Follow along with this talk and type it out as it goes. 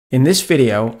In this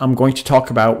video, I'm going to talk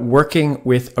about working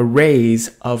with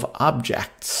arrays of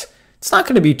objects. It's not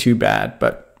going to be too bad,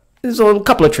 but there's a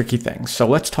couple of tricky things, so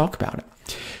let's talk about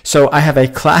it. So I have a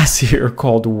class here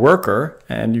called worker,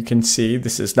 and you can see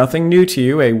this is nothing new to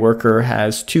you. A worker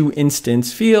has two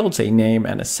instance fields, a name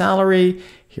and a salary.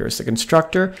 Here's the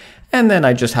constructor, and then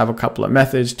I just have a couple of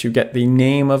methods to get the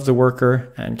name of the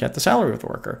worker and get the salary of the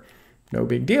worker. No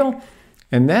big deal.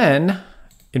 And then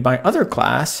in my other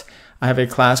class, I have a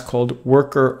class called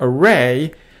worker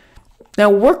array. Now,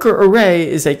 worker array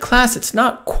is a class. It's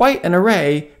not quite an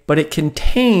array, but it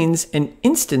contains an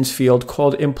instance field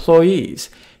called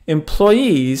employees.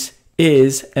 Employees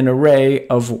is an array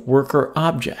of worker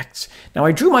objects. Now,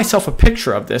 I drew myself a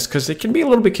picture of this because it can be a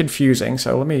little bit confusing.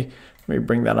 So let me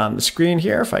bring that on the screen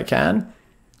here if I can.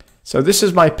 So this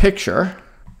is my picture.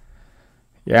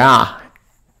 Yeah,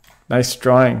 nice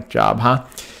drawing job, huh?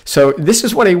 So this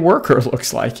is what a worker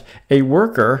looks like. A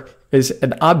worker is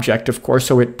an object, of course,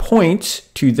 so it points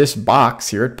to this box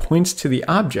here. It points to the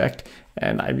object,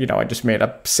 and I just made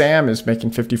up Sam is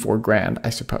making 54 grand, I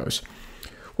suppose.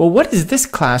 Well, what is this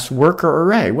class worker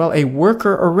array? Well, a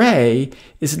worker array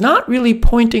is not really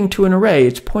pointing to an array.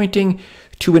 It's pointing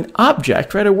to an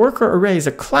object, right? A worker array is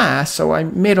a class, so I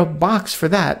made a box for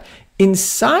that.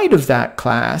 Inside of that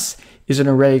class is an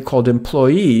array called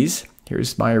employees.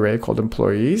 Here's my array called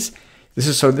employees. This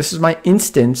is my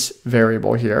instance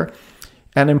variable here.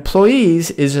 And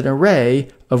employees is an array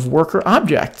of worker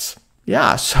objects.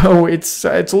 Yeah, so it's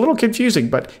a little confusing,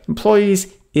 but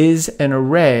employees is an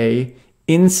array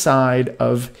inside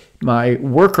of my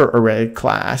worker array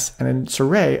class, and it's an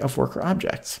array of worker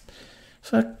objects.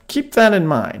 So keep that in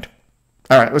mind.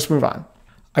 All right, let's move on.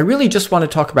 I really just want to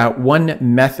talk about one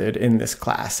method in this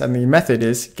class, and the method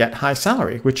is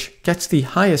getHighSalary, which gets the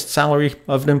highest salary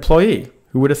of an employee.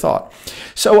 Who would have thought?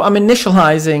 So I'm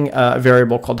initializing a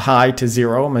variable called high to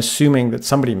 0. I'm assuming that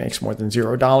somebody makes more than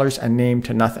 $0 and name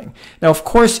to nothing. Now, of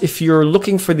course, if you're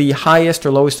looking for the highest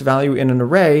or lowest value in an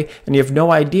array and you have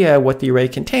no idea what the array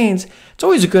contains, it's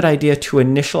always a good idea to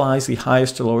initialize the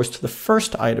highest or lowest to the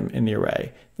first item in the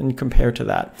array, then compare to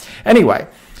that. Anyway,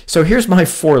 so here's my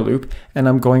for loop, and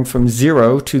I'm going from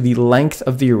 0 to the length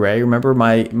of the array. Remember,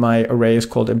 my array is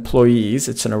called employees.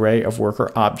 It's an array of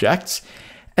worker objects.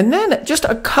 And then just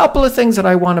a couple of things that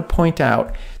I want to point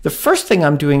out. The first thing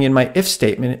I'm doing in my if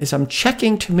statement is I'm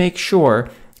checking to make sure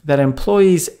that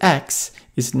employees X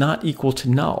is not equal to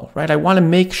null, right? I want to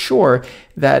make sure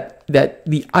that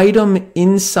the item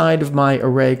inside of my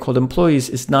array called employees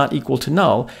is not equal to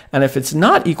null. And if it's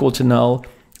not equal to null,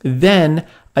 then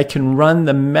I can run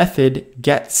the method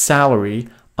getSalary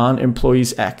on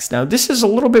employees X. Now, this is a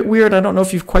little bit weird. I don't know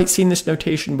if you've quite seen this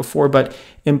notation before, but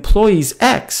employees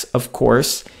X, of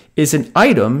course, is an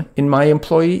item in my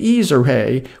employees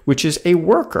array, which is a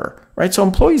worker, right? So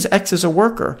employees X is a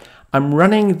worker. I'm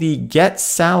running the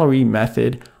getSalary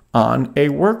method on a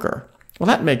worker. Well,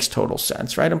 that makes total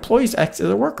sense, right? Employees X is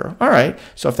a worker. All right,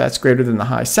 so if that's greater than the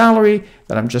high salary,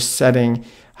 then I'm just setting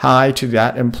high to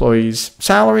that employee's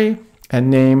salary and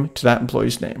name to that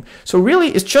employee's name. So really,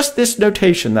 it's just this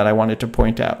notation that I wanted to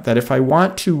point out, that if I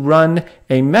want to run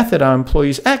a method on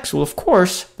employees X, well, of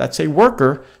course, that's a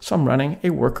worker, so I'm running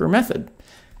a worker method.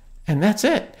 And that's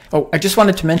it. Oh, I just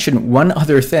wanted to mention one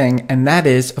other thing, and that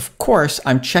is, of course,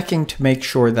 I'm checking to make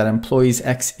sure that employees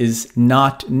X is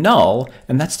not null,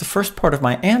 and that's the first part of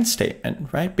my AND statement,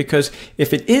 right? Because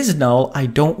if it is null, I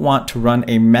don't want to run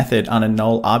a method on a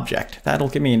null object. That'll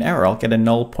give me an error. I'll get a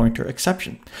null pointer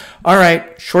exception. All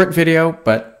right, short video,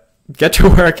 but get to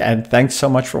work, and thanks so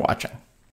much for watching.